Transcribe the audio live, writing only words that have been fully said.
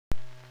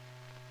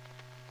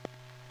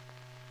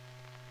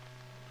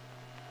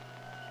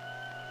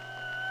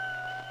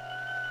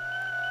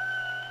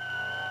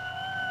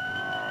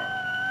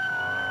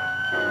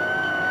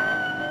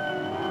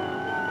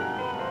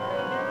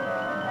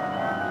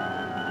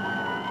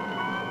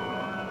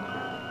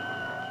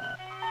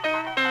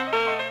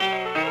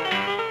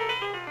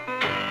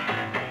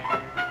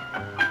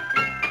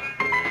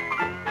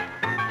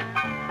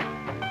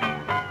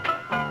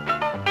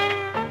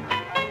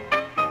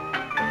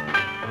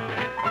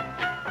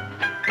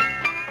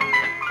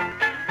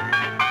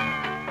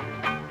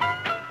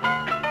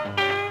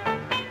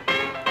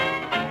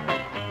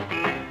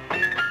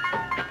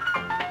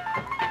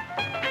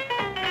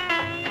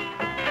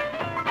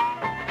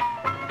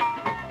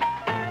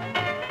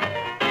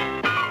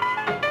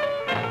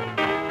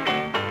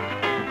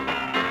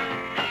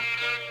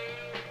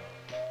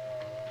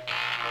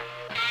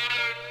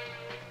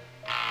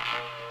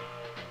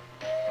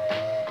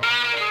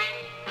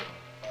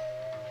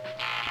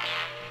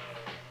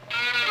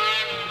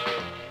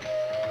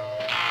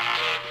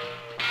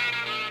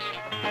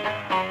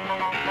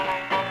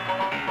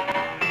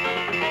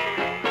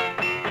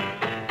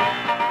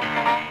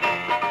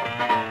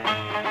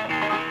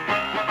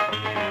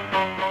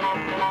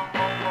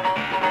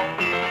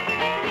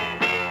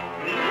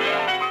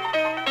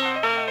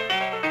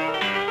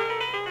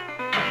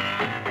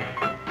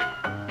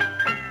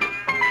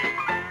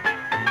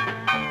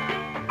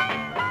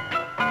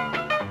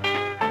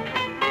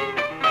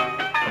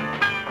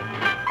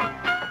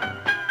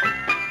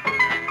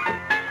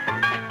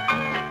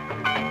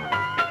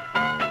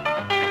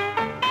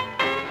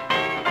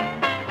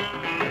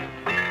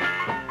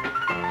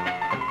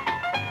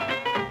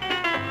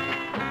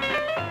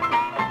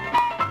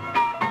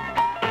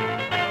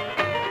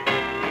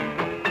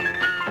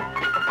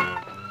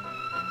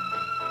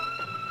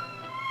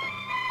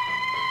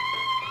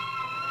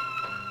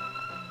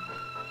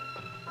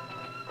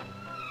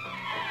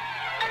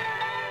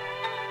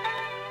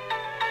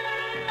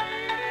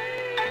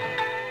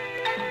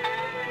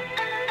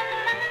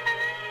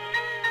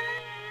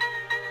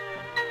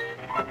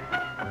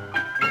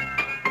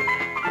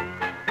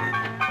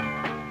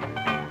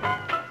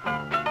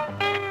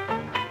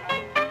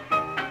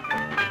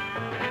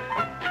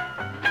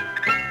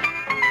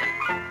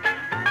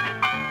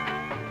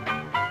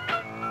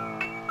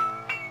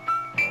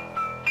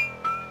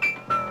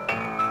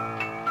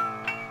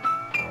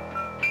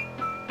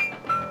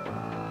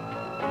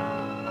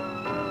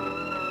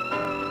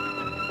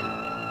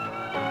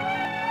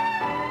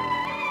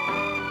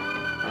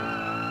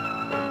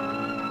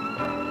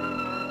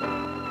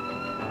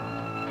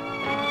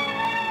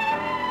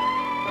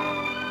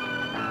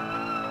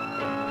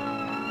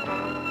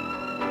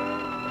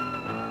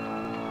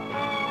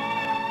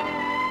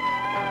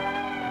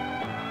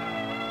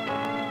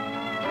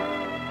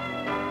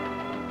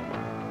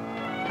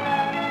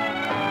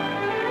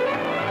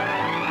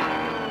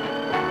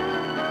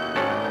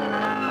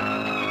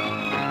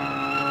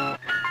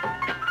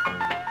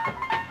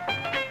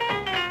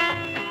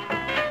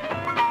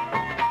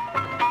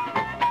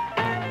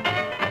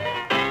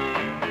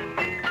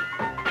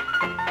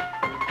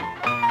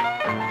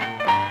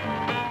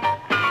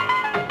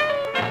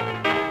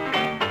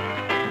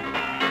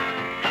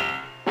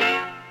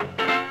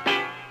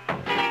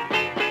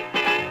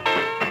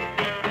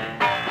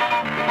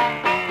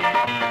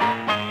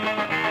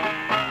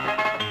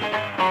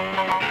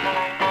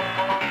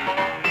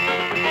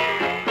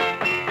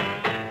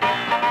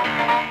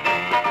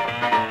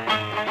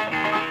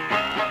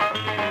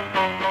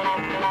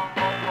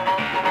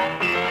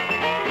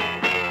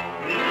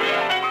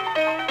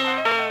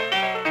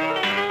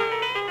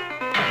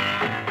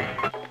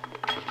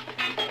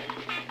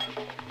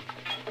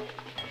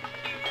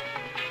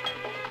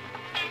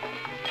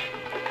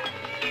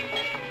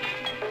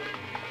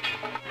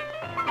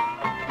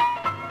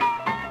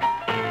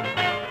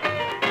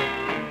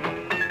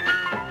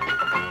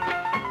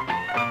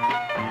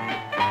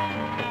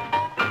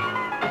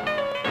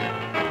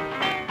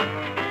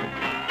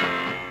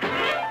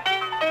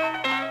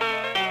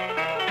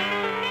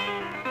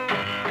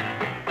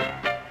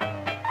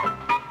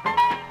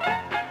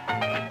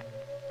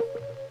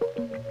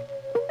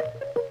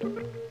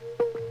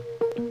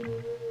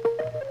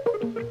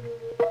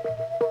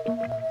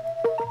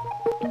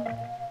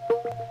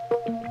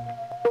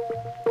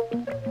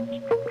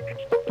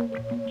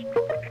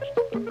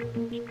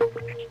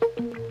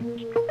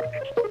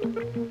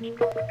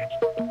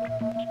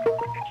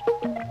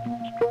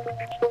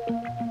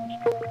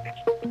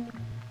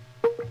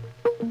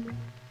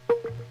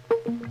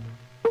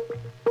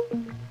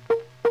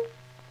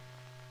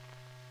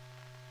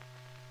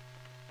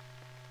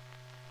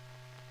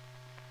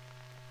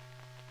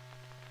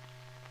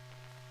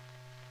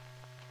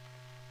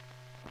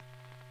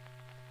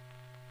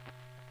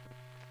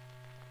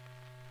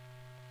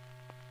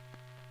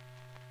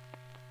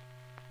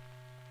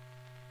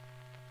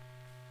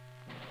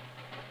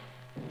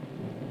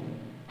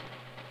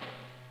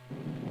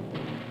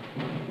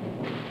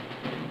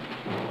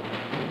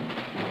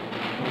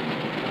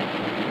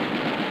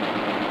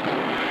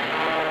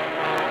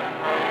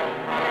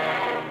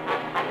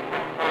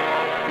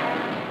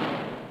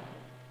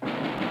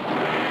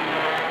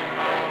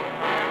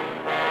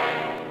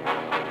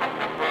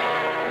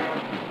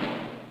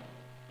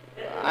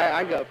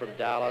from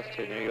Dallas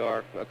to New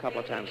York a couple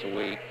of times a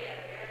week.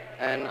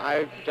 And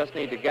I just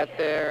need to get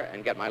there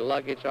and get my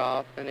luggage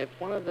off. And if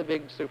one of the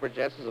big super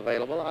jets is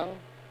available,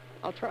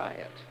 I'll try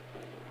it.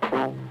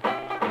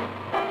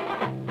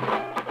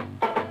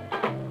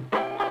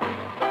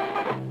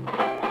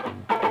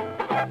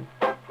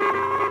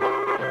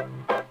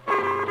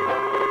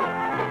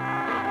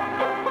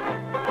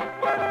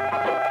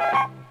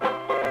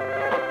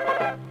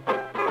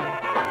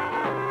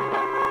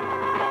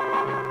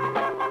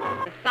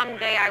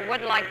 Someday I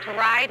would like to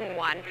ride in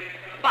one,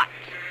 but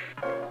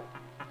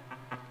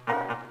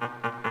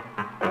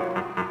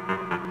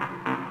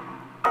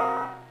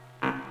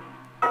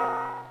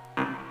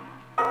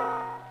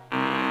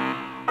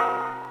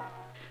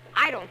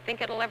I don't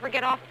think it'll ever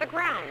get off the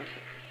ground.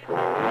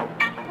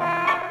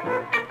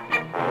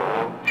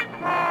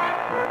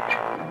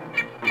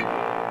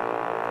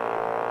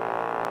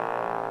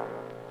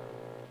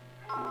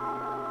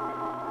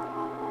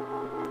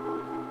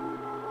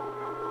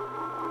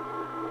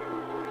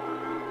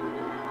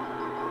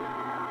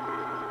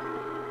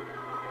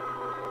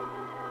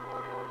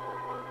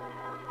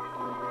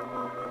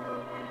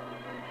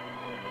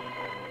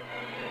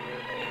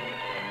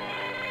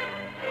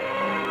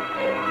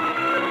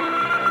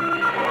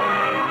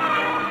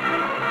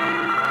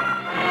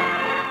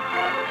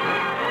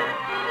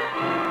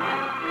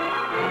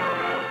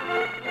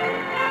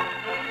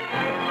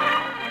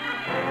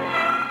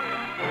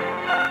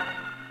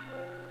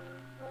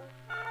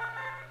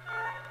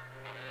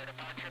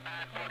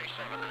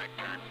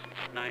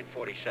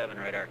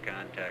 Radar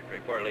contact.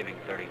 Report leaving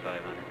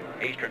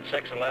 3500. Eastern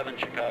 611,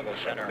 Chicago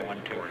Center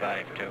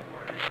 1252.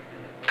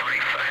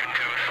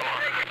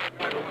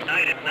 352,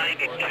 Night at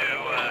 92,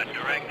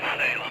 direct to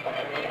Salem.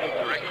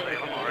 Direct to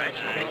Salem, all right.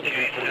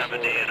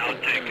 970, and I'll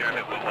take care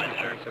of it with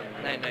Windsor.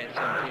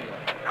 9917.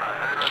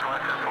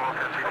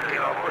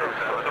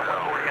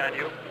 On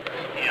you?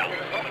 Yeah.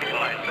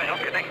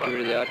 Okay, thanks.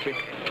 Through to the Archie.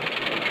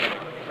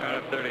 Out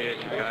of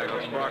 38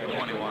 Chicago, Spark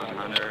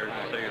 2100,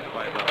 Sears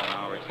flight level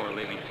now, report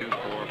leaving 24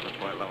 for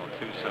flight level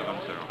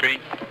 270.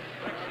 Green.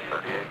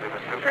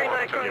 38, Green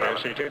light, going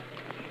up.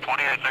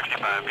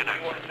 2865, good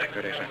night.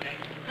 Good day, sir.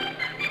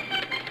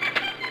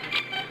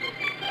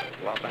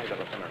 Los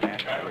Angeles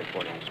International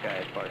reporting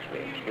sky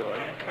partially obscured.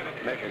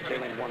 Measure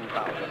ceiling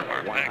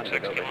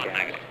 1,100 over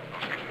Shannon.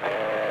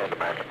 And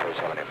American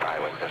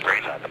 375 with this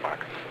inside the mark.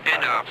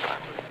 Enough.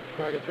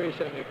 Target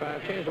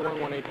 375, change to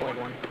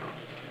 118.1.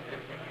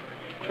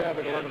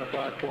 Traffic 11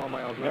 o'clock, 4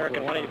 miles.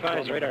 American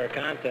 185's radar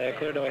contact.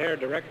 Clear to O'Hare,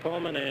 direct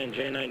Pullman and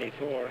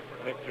J94.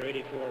 Victor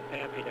 84,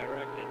 Pappy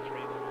directed 3.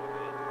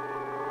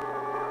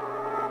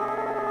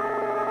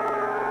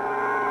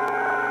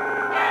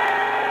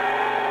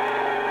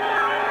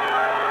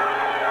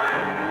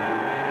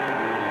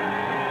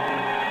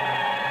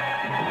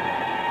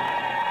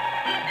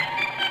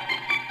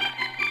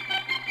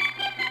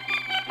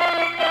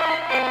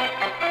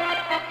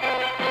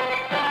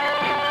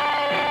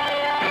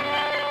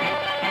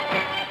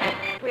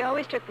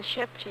 Took the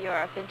ship to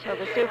Europe until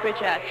the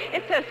superjet.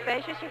 It's so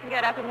spacious you can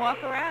get up and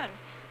walk around.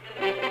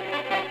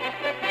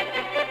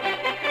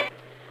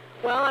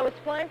 Well, I was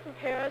flying from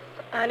Paris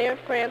on Air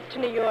France to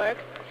New York,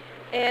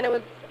 and it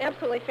was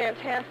absolutely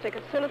fantastic.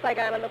 As soon as I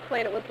got on the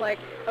plane, it was like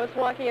I was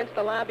walking into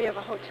the lobby of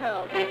a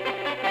hotel.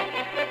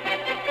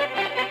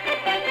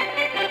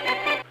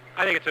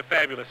 I think it's a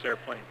fabulous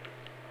airplane.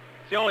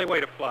 It's the only way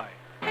to fly.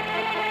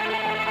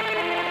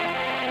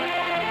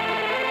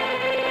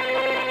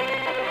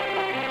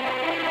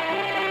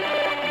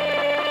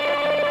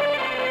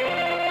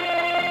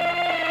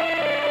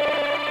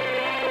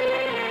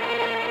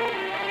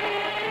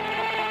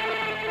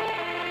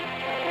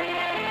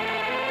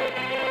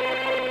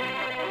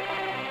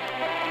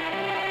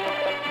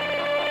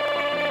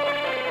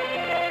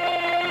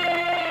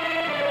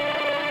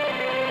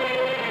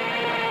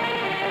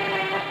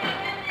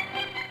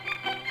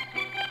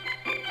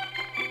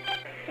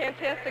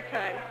 Fantastic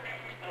time.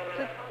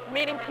 Just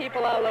meeting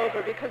people all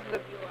over because of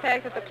the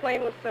fact that the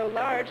plane was so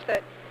large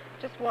that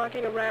just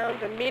walking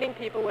around and meeting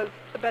people was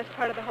the best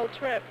part of the whole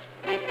trip.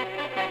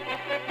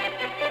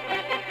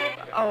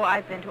 Oh,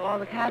 I've been to all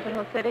the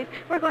capital cities.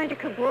 We're going to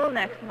Kabul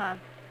next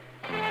month.